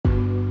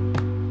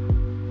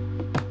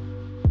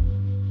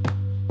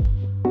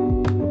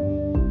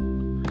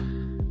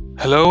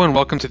Hello and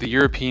welcome to the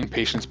European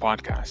Patients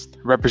Podcast,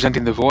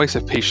 representing the voice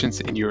of patients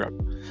in Europe.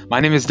 My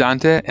name is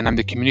Dante and I'm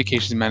the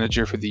Communications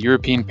Manager for the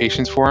European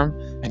Patients Forum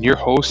and your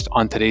host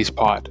on today's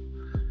pod.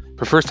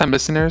 For first-time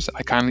listeners,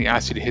 I kindly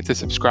ask you to hit the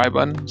subscribe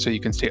button so you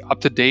can stay up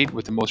to date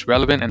with the most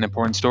relevant and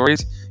important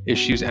stories,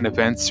 issues, and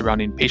events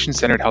surrounding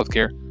patient-centered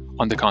healthcare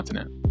on the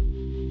continent.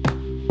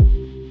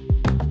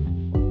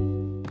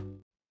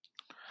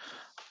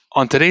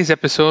 On today's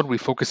episode, we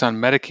focus on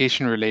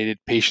medication-related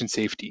patient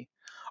safety.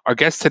 Our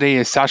guest today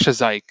is Sasha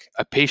Zeik,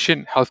 a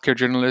patient healthcare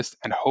journalist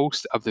and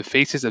host of the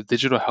Faces of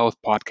Digital Health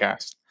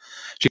podcast.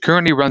 She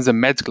currently runs the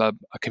Meds Club,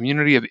 a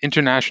community of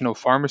international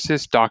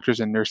pharmacists, doctors,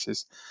 and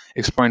nurses,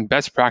 exploring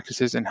best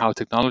practices and how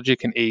technology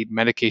can aid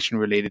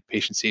medication-related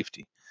patient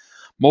safety.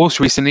 Most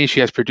recently,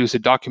 she has produced a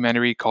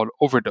documentary called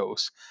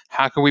Overdose: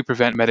 How Can We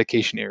Prevent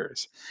Medication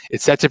Errors?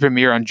 It's set to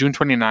premiere on June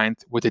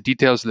 29th, with the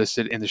details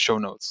listed in the show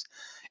notes.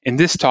 In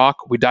this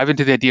talk, we dive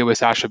into the idea with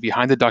Sasha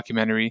behind the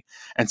documentary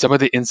and some of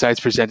the insights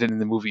presented in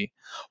the movie.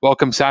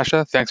 Welcome,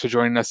 Sasha. Thanks for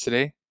joining us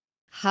today.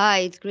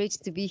 Hi, it's great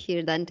to be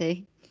here,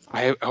 Dante.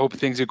 I hope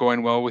things are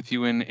going well with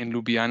you in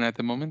Ljubljana at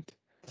the moment.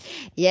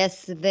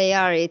 Yes, they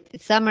are.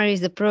 Summer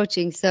is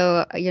approaching,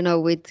 so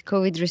with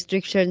COVID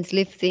restrictions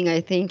lifting,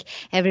 I think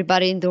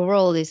everybody in the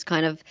world is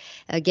kind of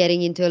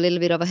getting into a little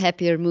bit of a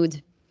happier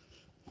mood.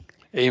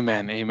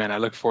 Amen. Amen. I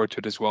look forward to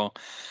it as well.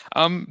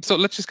 So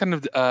let's just kind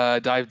of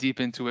dive deep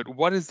into it.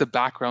 What is the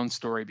background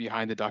story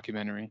behind the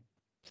documentary?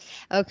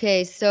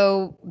 Okay,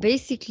 so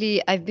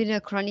basically, I've been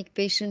a chronic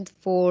patient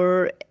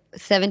for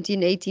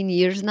 17, 18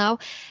 years now,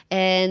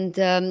 and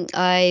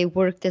I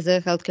worked as a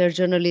healthcare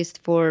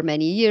journalist for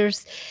many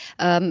years.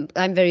 I'm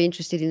very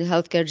interested in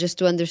healthcare just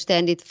to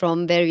understand it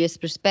from various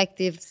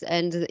perspectives.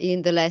 And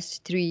in the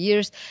last 3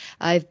 years,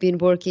 I've been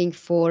working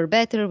for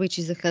Better, which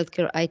is a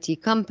healthcare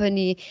IT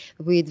company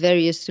with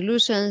various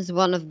solutions,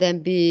 one of them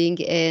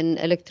being an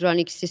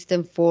electronic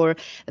system for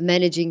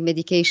managing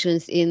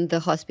medications in the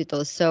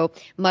hospitals. So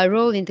my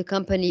role in the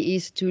company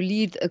is to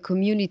lead a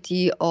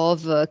community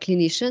of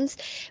clinicians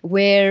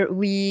where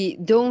we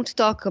don't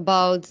talk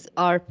about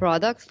our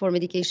products for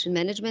medication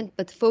management,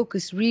 but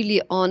focus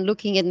really on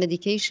looking at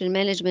medication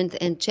management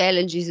and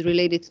challenges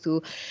related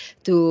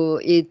to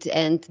it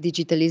and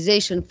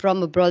digitalization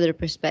from a broader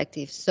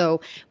perspective.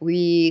 So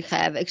we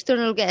have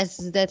external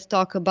guests that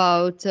talk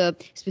about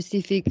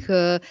specific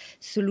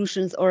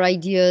solutions or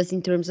ideas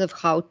in terms of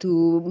how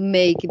to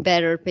make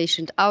better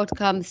patient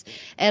outcomes,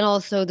 and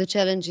also the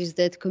challenges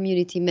that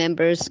community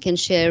members can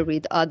share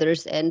with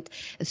others and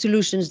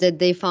solutions that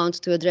they found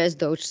to address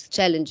those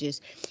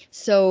challenges.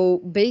 So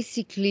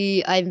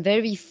basically, I'm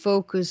very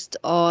focused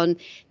on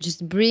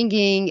just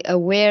bringing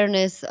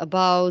awareness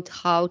about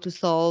how to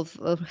solve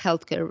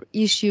healthcare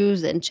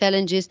issues and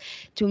challenges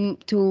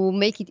to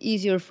make it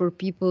easier for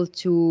people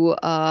to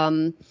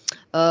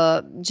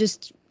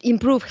just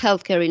improve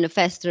healthcare in a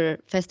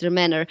faster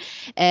manner.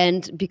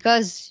 And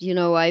because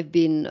I've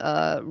been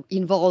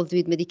involved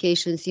with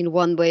medications in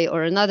one way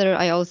or another,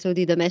 I also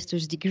did a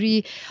master's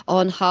degree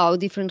on how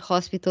different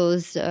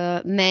hospitals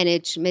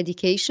manage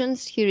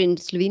medications here in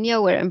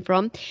Slovenia, where I'm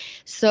from.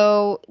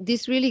 So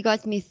this really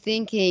got me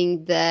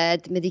thinking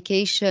that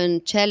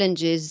medication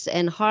challenges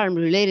and harm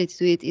related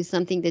to it is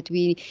something that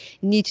we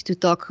need to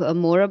talk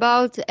more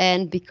about.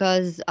 And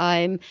because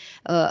I'm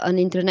an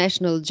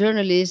international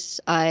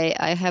journalist,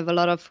 I have a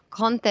lot of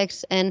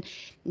context and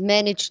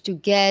managed to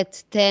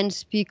get 10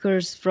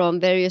 speakers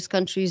from various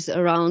countries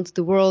around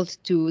the world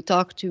to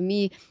talk to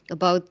me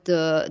about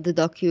the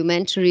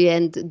documentary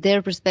and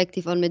their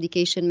perspective on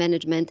medication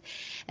management.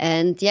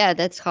 And yeah,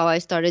 that's how I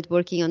started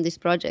working on this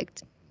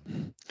project.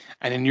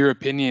 And in your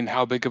opinion,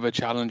 how big of a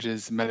challenge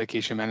is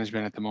medication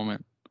management at the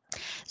moment?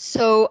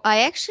 So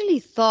I actually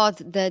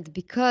thought that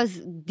because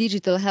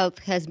digital health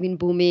has been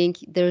booming,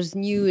 there's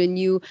new and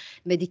new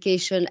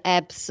medication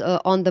apps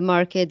on the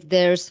market.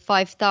 There's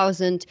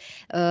 5,000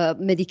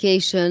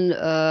 medication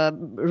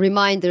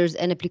reminders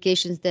and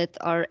applications that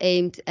are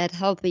aimed at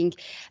helping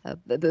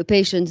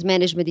patients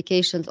manage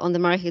medications on the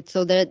market.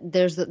 So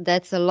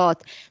that's a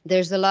lot.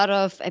 There's a lot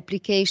of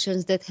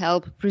applications that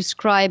help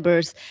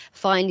prescribers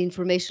find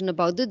information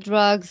about the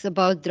drugs,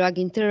 about drug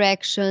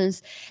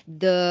interactions.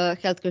 The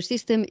healthcare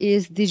system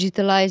is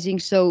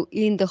digitalizing. So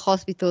in the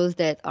hospitals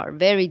that are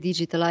very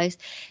digitalized,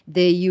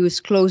 they use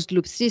closed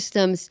loop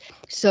systems.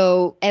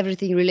 So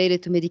everything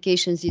related to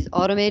medications is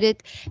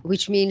automated,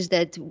 which means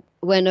that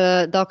when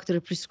a doctor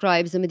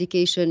prescribes a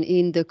medication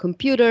in the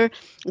computer,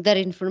 that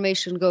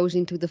information goes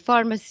into the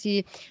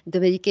pharmacy. The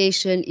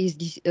medication is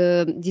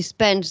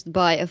dispensed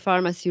by a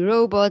pharmacy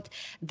robot,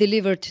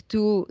 delivered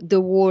to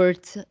the ward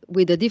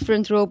with a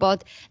different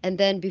robot. And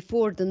then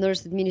before the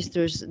nurse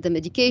administers the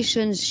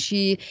medications,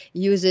 she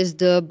uses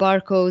the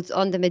barcodes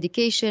on the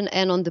medication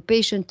and on the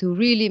patient to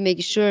really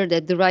make sure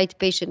that the right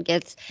patient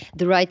gets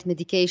the right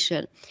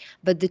medication.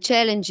 But the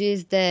challenge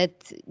is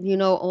that,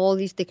 all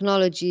these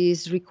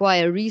technologies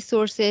require resources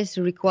resources,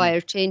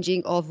 require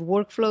changing of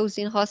workflows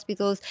in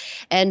hospitals,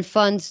 and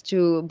funds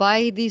to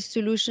buy these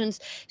solutions.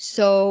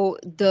 So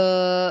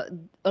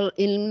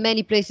in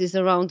many places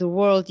around the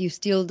world, you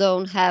still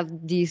don't have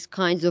these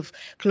kinds of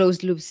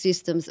closed loop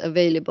systems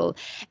available.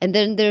 And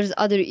then there's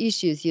other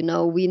issues.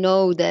 We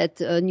know that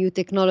new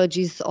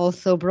technologies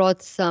also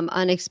brought some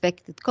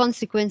unexpected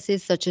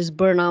consequences, such as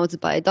burnouts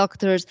by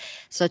doctors,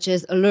 such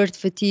as alert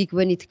fatigue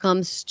when it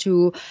comes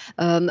to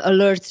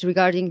alerts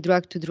regarding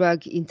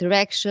drug-to-drug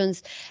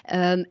interactions.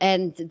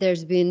 And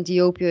there's been the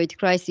opioid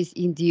crisis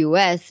in the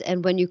US.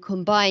 And when you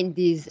combine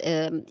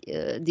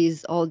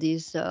all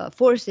these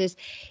forces,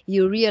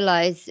 you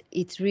realize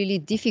it's really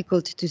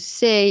difficult to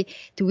say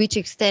to which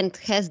extent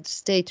has the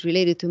state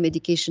related to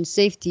medication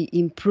safety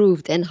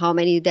improved and how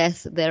many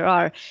deaths there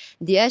are.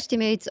 The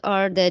estimates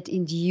are that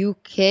in the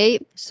UK,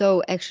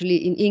 so actually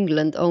in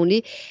England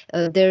only,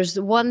 there's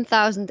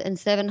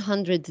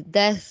 1,700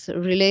 deaths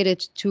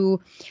related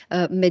to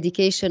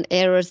medication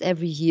errors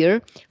every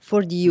year.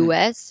 For the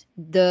US,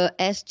 the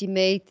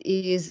estimate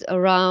is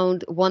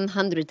around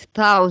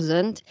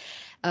 100,000.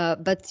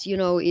 But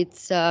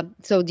it's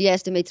so the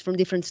estimates from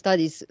different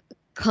studies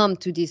come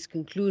to these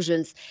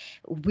conclusions,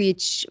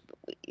 which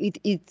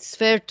it's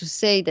fair to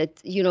say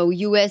that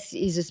US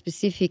is a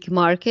specific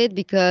market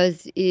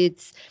because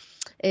it's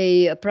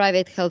a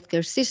private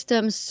healthcare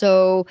system,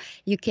 so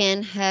you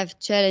can have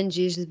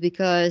challenges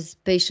because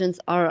patients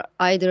are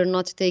either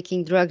not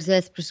taking drugs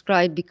as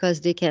prescribed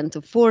because they can't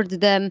afford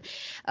them,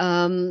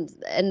 and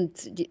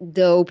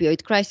the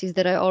opioid crisis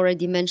that I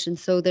already mentioned.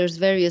 So there's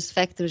various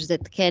factors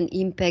that can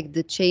impact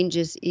the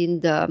changes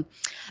in the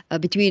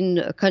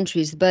between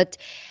countries, but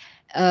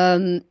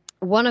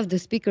one of the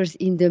speakers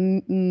in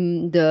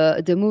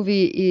the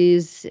movie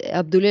is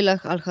Abdullah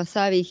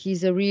Al-Khasavi.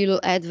 He's a real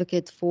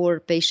advocate for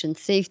patient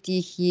safety.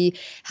 He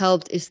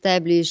helped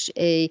establish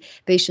a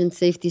patient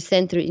safety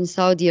center in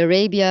Saudi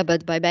Arabia,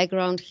 but by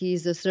background,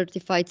 he's a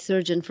certified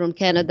surgeon from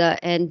Canada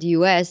and the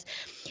US.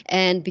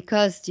 And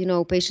because,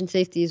 patient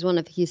safety is one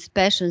of his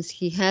passions,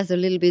 he has a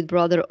little bit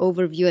broader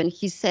overview. And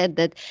he said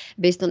that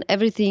based on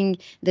everything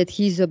that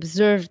he's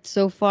observed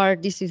so far,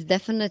 this is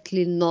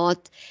definitely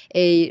not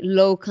a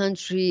low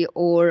country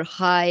or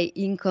high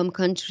income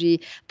country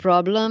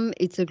problem.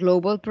 It's a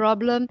global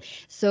problem.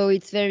 So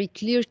it's very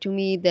clear to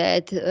me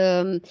that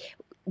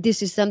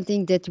this is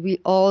something that we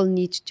all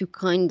need to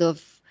kind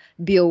of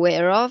be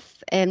aware of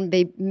and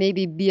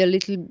maybe be a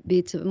little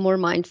bit more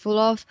mindful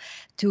of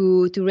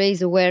to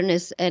raise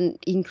awareness and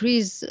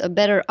increase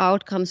better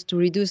outcomes to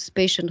reduce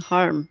patient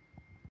harm.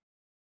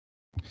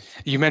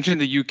 You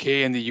mentioned the UK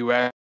and the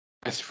US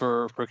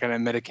for kind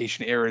of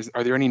medication errors.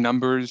 Are there any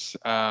numbers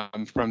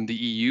from the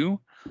EU,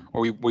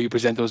 or will you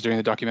present those during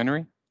the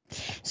documentary?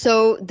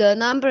 So the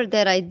number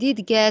that I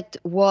did get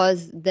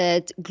was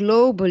that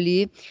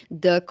globally,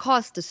 the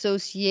cost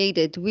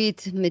associated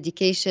with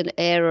medication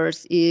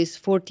errors is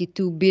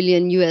 42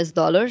 billion US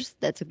dollars.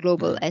 That's a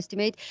global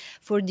estimate.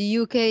 For the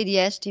UK, the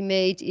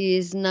estimate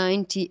is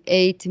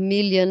 98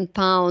 million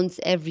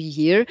pounds every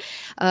year.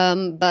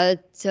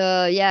 But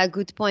yeah,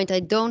 good point.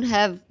 I don't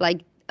have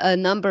a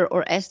number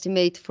or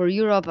estimate for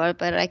Europe,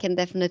 but I can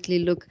definitely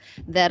look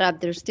that up.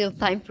 There's still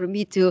time for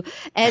me to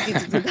add it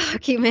to the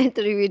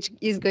documentary, which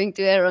is going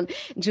to air on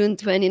June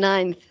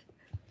 29th.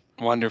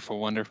 Wonderful,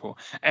 wonderful.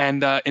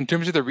 And in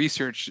terms of the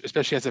research,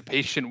 especially as a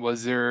patient,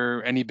 was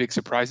there any big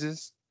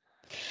surprises?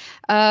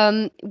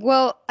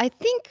 Well, I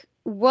think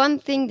one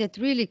thing that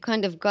really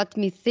kind of got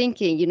me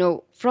thinking,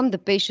 from the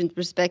patient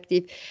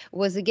perspective,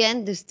 was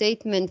again the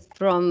statement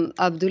from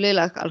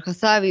Abdullah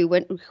Al-Khasavi,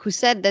 who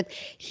said that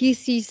he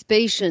sees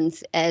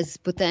patients as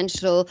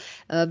potential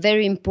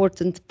very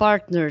important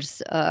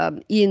partners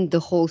in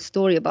the whole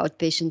story about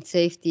patient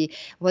safety.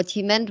 What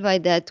he meant by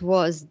that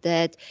was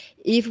that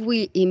if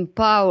we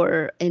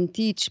empower and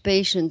teach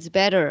patients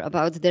better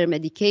about their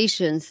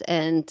medications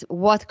and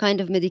what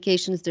kind of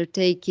medications they're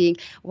taking,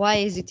 why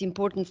is it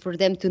important for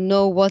them to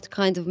know what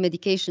kind of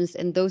medications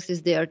and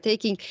doses they are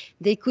taking,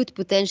 they could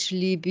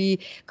potentially be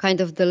kind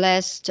of the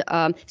last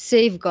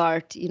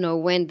safeguard,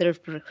 when they're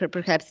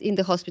perhaps in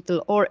the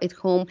hospital or at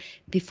home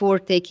before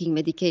taking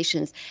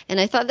medications. And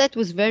I thought that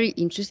was very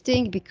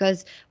interesting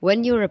because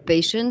when you're a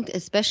patient,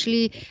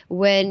 especially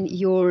when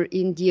you're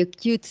in the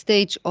acute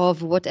stage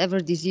of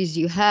whatever disease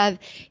you have,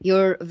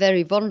 you're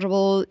very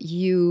vulnerable,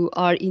 you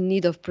are in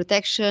need of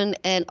protection,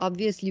 and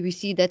obviously we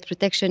see that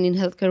protection in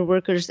healthcare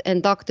workers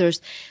and doctors.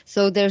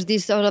 So there's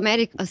these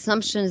automatic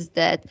assumptions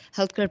that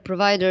healthcare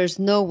providers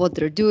know what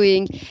they're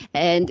doing,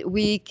 and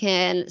we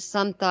can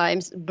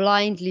sometimes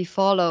blindly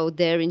follow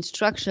their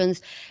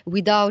instructions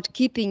without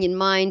keeping in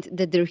mind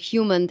that they're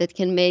human, that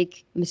can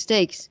make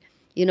mistakes.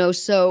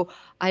 So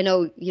I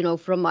know,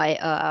 from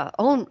my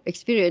own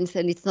experience,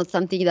 and it's not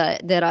something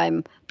that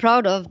I'm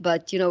proud of,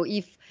 but,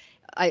 if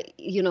I,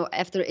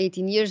 after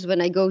 18 years,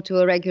 when I go to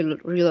a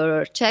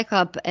regular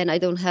checkup and I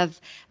don't have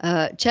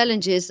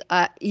challenges,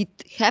 it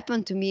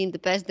happened to me in the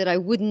past that I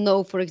wouldn't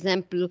know, for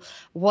example,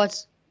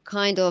 what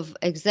kind of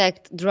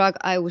exact drug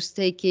I was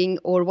taking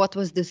or what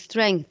was the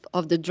strength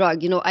of the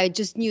drug. I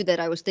just knew that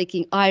I was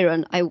taking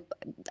iron.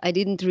 I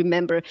didn't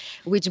remember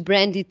which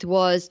brand it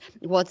was,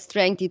 what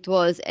strength it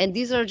was. And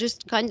these are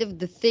just kind of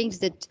the things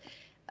that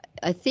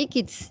I think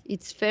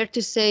it's fair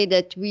to say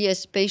that we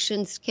as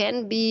patients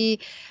can be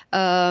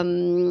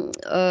um,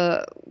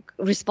 uh,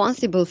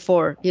 responsible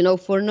for,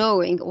 for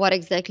knowing what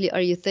exactly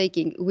are you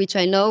taking, which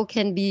I know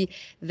can be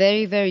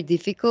very, very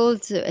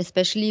difficult,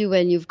 especially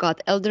when you've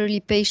got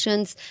elderly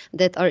patients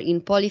that are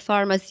in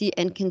polypharmacy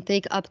and can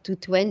take up to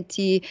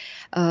 20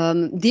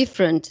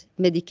 different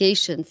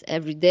medications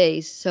every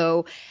day.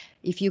 So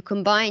if you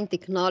combine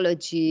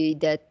technology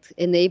that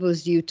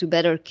enables you to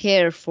better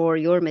care for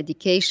your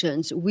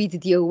medications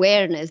with the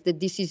awareness that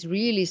this is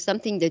really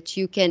something that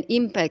you can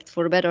impact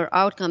for better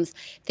outcomes,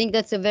 I think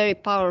that's a very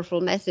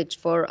powerful message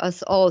for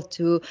us all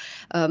to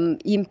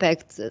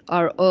impact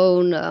our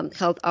own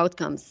health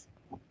outcomes.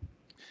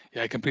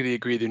 Yeah, I completely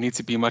agree. There needs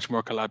to be much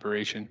more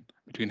collaboration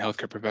between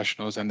healthcare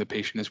professionals and the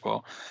patient as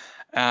well.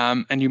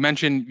 And you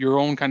mentioned your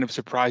own kind of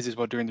surprises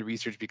while doing the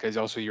research because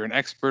also you're an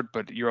expert,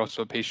 but you're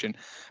also a patient.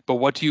 But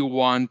what do you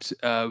want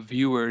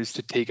viewers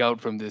to take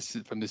out from this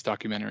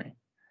documentary?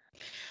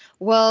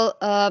 Well,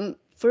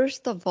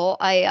 first of all,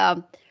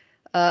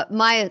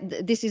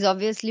 this is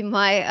obviously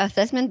my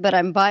assessment, but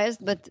I'm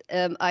biased. But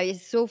I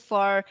so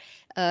far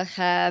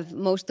have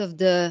most of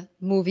the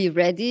movie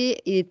ready.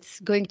 It's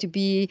going to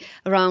be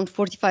around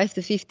 45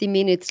 to 50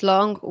 minutes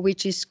long,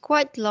 which is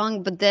quite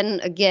long. But then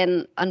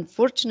again,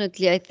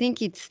 unfortunately, I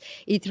think it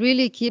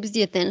really keeps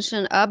the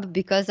attention up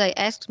because I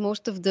asked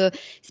most of the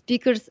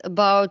speakers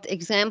about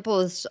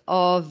examples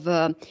of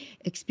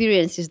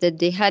experiences that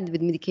they had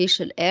with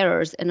medication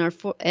errors, and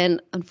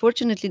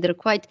unfortunately, they're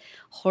quite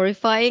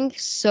horrifying.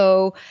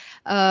 So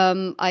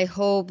I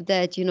hope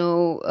that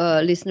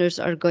listeners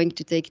are going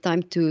to take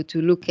time to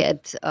look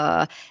at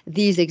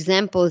these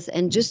examples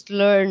and just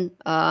learn,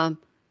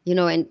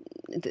 and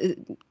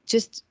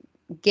just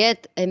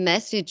get a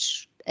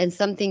message and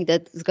something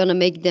that's going to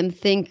make them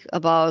think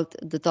about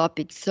the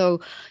topic.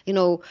 So,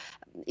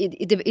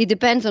 it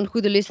depends on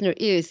who the listener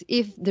is.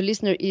 If the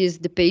listener is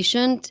the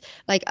patient,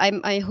 like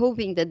I'm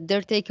hoping that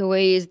their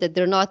takeaway is that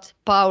they're not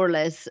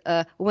powerless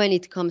when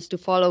it comes to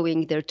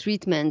following their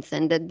treatments,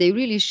 and that they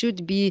really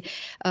should be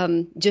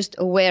just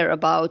aware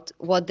about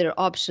what their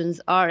options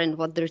are and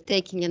what they're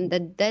taking, and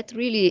that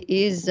really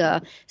is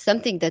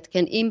something that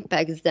can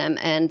impact them.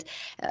 And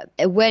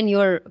when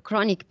you're a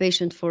chronic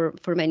patient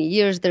for many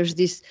years, there's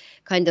this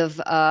kind of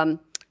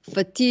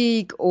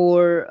fatigue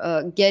or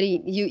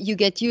getting you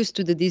get used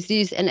to the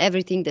disease and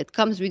everything that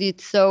comes with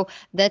it, so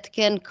that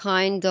can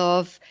kind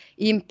of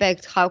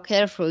impact how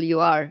careful you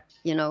are,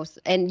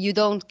 and you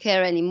don't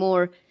care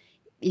anymore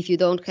if you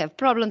don't have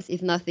problems.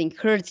 If nothing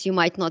hurts, you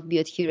might not be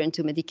adherent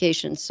to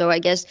medication. So I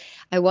guess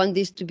I want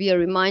this to be a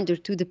reminder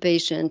to the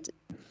patient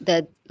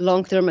that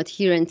long-term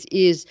adherence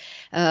is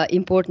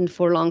important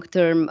for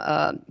long-term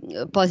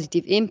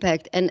positive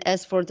impact. And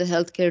as for the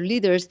healthcare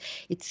leaders,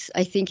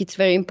 I think it's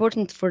very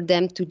important for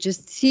them to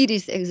just see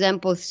this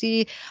example,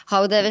 see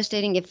how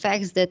devastating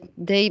effects that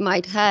they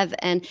might have,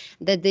 and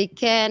that they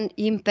can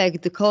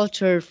impact the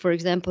culture, for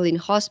example, in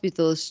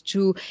hospitals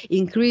to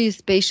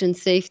increase patient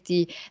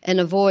safety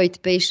and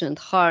avoid patient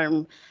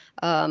harm.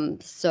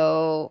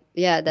 So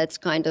yeah, that's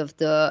kind of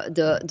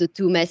the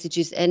two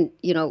messages. And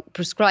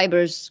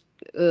prescribers,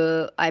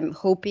 I'm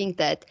hoping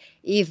that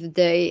if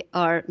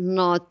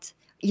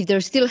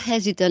they're still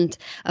hesitant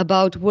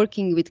about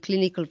working with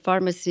clinical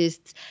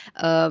pharmacists,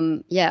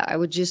 I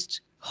would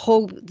just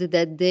hope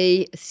that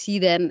they see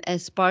them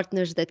as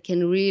partners that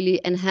can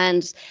really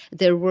enhance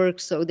their work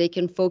so they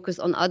can focus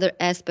on other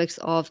aspects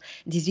of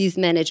disease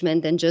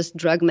management than just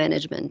drug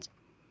management.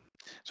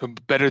 So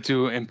better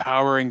to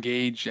empower,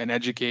 engage, and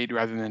educate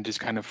rather than just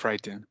kind of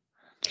frighten.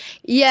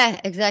 Yeah,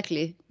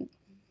 exactly.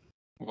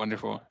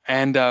 Wonderful.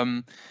 And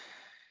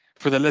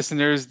for the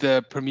listeners,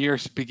 the premiere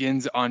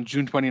begins on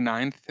June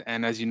 29th.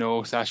 And as you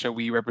know, Sasha,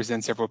 we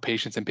represent several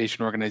patients and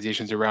patient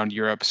organizations around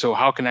Europe. So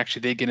how can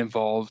actually they get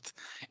involved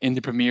in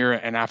the premiere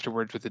and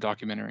afterwards with the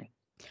documentary?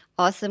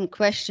 Awesome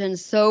question.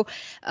 So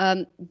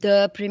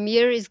the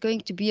premiere is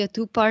going to be a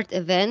two-part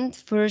event.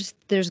 First,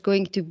 there's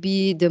going to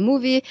be the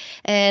movie,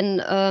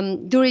 and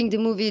during the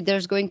movie,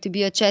 there's going to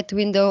be a chat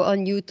window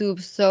on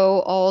YouTube, so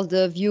all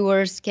the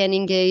viewers can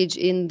engage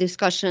in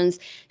discussions,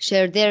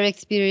 share their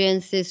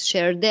experiences,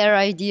 share their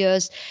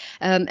ideas,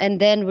 and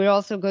then we're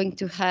also going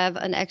to have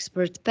an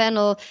expert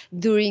panel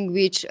during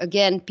which,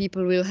 again,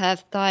 people will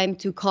have time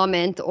to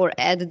comment or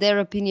add their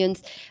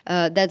opinions.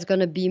 That's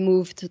going to be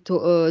moved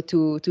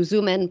to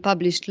Zoom and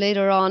published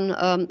later on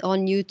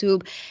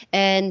YouTube.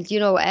 And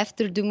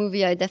after the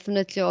movie, I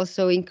definitely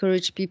also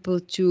encourage people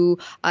to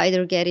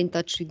either get in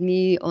touch with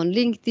me on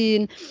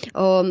LinkedIn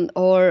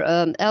or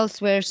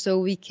elsewhere, so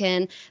we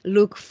can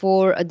look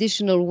for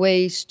additional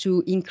ways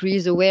to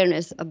increase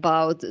awareness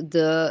about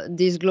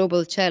this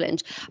global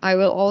challenge. I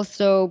will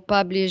also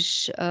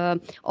publish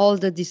all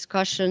the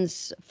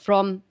discussions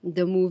from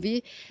the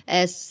movie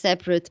as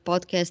separate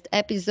podcast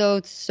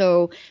episodes.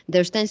 So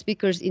there's 10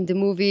 speakers in the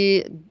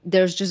movie.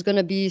 There's just going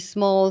to be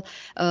small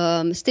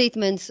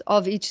statements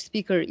of each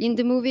speaker in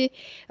the movie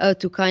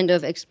to kind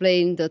of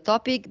explain the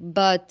topic,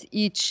 but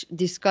each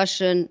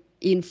discussion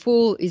in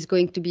full is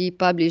going to be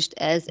published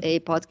as a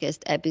podcast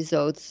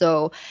episode.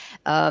 So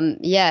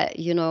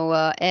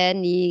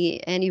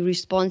any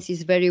response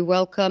is very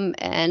welcome,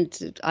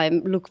 and I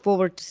look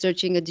forward to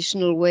searching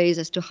additional ways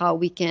as to how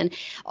we can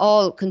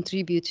all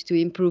contribute to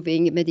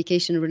improving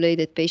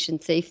medication-related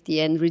patient safety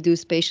and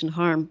reduce patient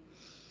harm.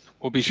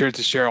 We'll be sure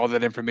to share all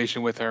that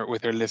information with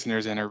our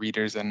listeners and our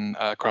readers and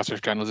across our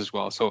channels as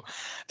well. So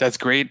that's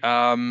great.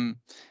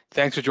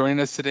 Thanks for joining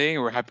us today.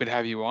 We're happy to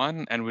have you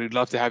on, and we'd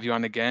love to have you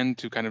on again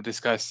to kind of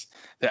discuss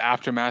the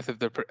aftermath of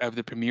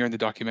the premiere and the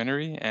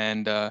documentary,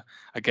 and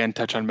again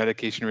touch on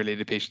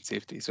medication-related patient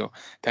safety. So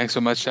thanks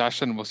so much,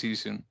 Sasha, and we'll see you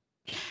soon.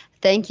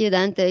 Thank you,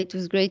 Dante. It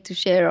was great to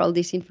share all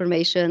this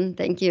information.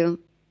 Thank you.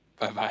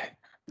 Bye-bye.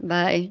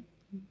 Bye.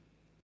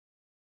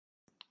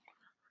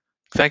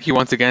 Thank you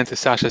once again to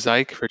Sasha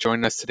Zeik for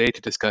joining us today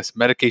to discuss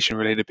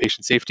medication-related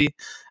patient safety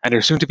and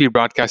her soon-to-be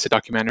broadcasted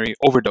documentary,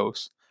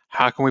 Overdose: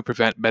 How Can We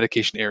Prevent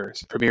Medication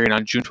Errors?, premiering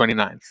on June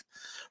 29th.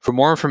 For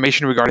more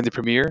information regarding the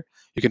premiere,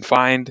 you can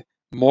find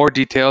more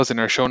details in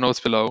our show notes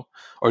below,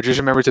 or just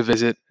remember to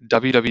visit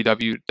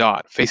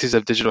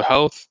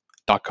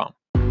www.facesofdigitalhealth.com.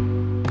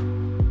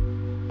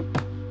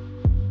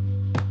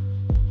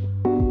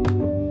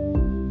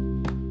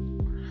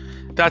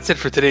 That's it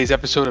for today's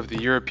episode of the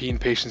European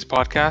Patients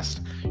Podcast,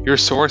 your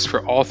source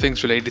for all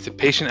things related to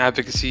patient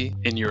advocacy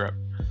in Europe.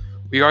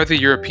 We are the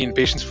European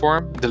Patients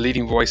Forum, the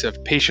leading voice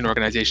of patient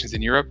organizations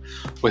in Europe,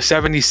 with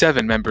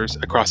 77 members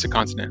across the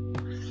continent.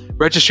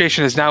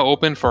 Registration is now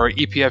open for our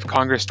EPF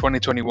Congress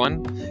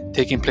 2021,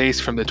 taking place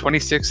from the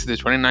 26th to the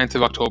 29th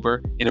of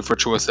October in a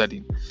virtual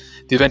setting.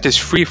 The event is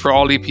free for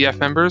all EPF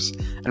members,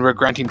 and we're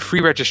granting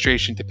free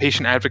registration to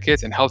patient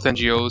advocates and health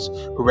NGOs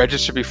who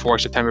register before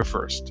September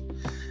 1st.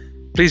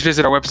 Please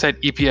visit our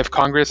website,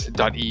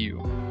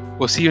 epfcongress.eu.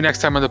 We'll see you next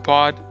time on the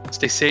pod.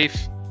 Stay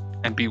safe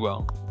and be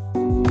well.